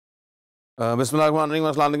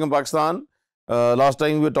Bismillahirrahmanirrahim. Assalamu alaikum, Pakistan. Last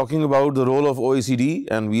time we were talking about the role of OECD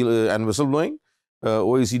and whistleblowing.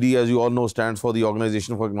 OECD, as you all know, stands for the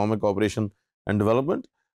Organization for Economic Cooperation and Development,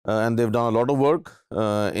 and they've done a lot of work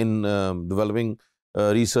in developing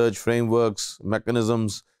research frameworks,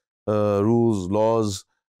 mechanisms, rules, laws,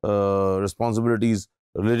 responsibilities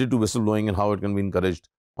related to whistleblowing and how it can be encouraged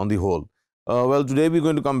on the whole. Well, today we're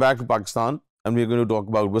going to come back to Pakistan and we're going to talk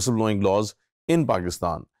about whistleblowing laws in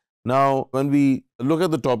Pakistan. Now, when we look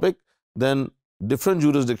at the topic, then different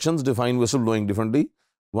jurisdictions define whistleblowing differently.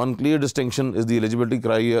 One clear distinction is the eligibility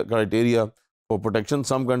criteria for protection.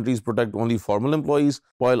 Some countries protect only formal employees,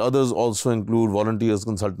 while others also include volunteers,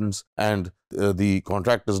 consultants, and the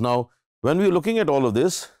contractors. Now, when we're looking at all of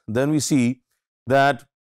this, then we see that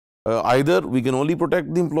either we can only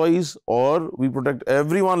protect the employees or we protect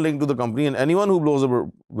everyone linked to the company, and anyone who blows a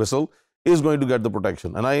whistle is going to get the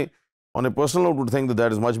protection. And I, on a personal note, would think that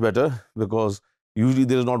that is much better, because usually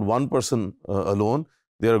there is not one person alone.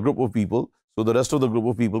 There are a group of people. So the rest of the group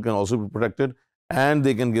of people can also be protected, and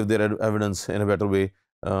they can give their evidence in a better way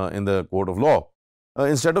in the court of law.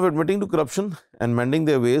 Instead of admitting to corruption and mending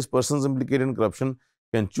their ways, persons implicated in corruption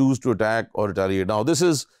can choose to attack or retaliate. Now, this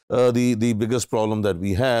is the biggest problem that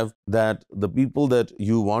we have, that the people that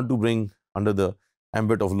you want to bring under the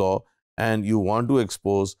ambit of law and you want to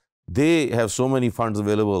expose, they have so many funds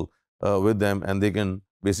available with them, and they can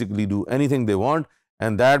basically do anything they want,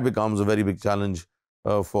 and that becomes a very big challenge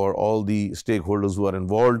for all the stakeholders who are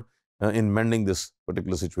involved in mending this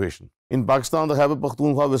particular situation. In Pakistan, the Khyber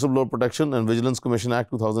Pakhtunkhwa Whistleblower Protection and Vigilance Commission Act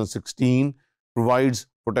 2016 provides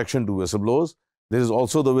protection to whistleblowers. There is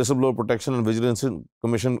also the Whistleblower Protection and Vigilance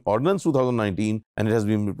Commission Ordinance 2019, and it has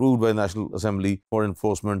been approved by the National Assembly for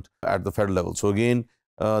enforcement at the federal level. So again,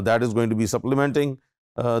 that is going to be supplementing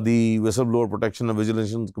the Whistleblower Protection and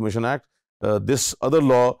Vigilance Commission Act. This other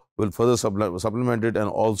law will further supplement it and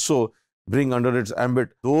also bring under its ambit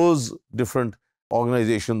those different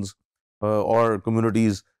organizations or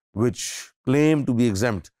communities which claim to be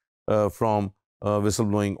exempt from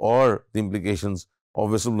whistleblowing, or the implications of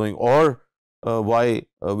whistleblowing, or why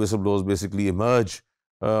whistleblowers basically emerge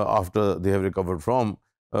after they have recovered from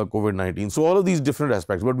COVID-19. So all of these different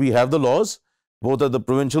aspects, but we have the laws both at the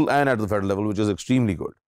provincial and at the federal level, which is extremely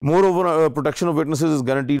good. Moreover, protection of witnesses is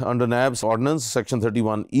guaranteed under NAB's ordinance, section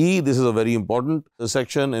 31E. This is a very important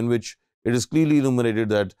section in which it is clearly enumerated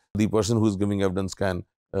that the person who is giving evidence can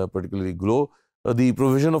particularly glow. The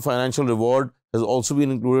provision of financial reward has also been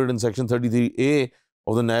included in section 33A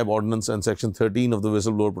of the NAB ordinance and section 13 of the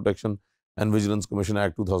Whistleblower Protection and Vigilance Commission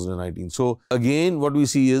Act 2019. So again, what we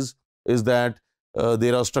see is that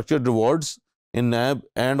there are structured rewards in NAB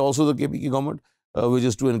and also the KPK government, which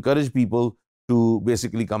is to encourage people to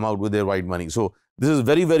basically come out with their right money. So this is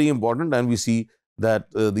very, very important, and we see that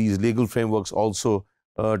these legal frameworks also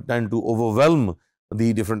tend to overwhelm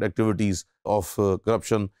the different activities of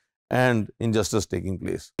corruption and injustice taking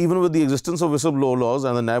place. Even with the existence of whistleblower laws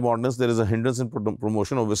and the NAB ordinance, there is a hindrance in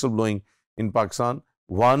promotion of whistleblowing in Pakistan.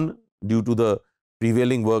 One, due to the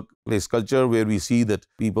prevailing workplace culture, where we see that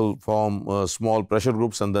people form small pressure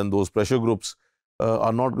groups, and then those pressure groups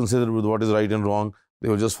are not considered with what is right and wrong. They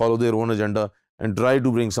will just follow their own agenda and try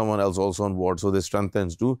to bring someone else also on board, so their strength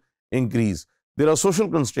tends to increase. There are social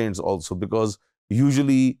constraints also, because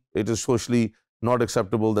usually it is socially not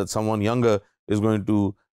acceptable that someone younger is going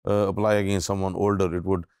to apply against someone older. It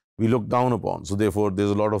would be looked down upon. So therefore, there's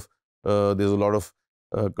a lot of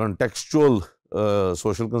contextual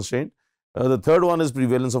social constraint. The third one is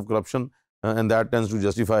prevalence of corruption, and that tends to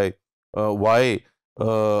justify why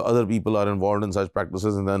other people are involved in such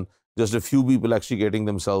practices, and then just a few people extricating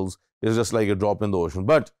themselves is just like a drop in the ocean.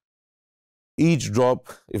 But each drop,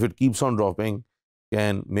 if it keeps on dropping,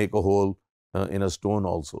 can make a hole in a stone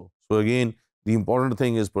also. So again, the important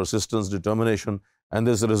thing is persistence, determination, and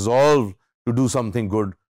this resolve to do something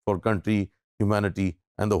good for country, humanity,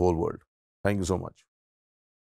 and the whole world. Thank you so much.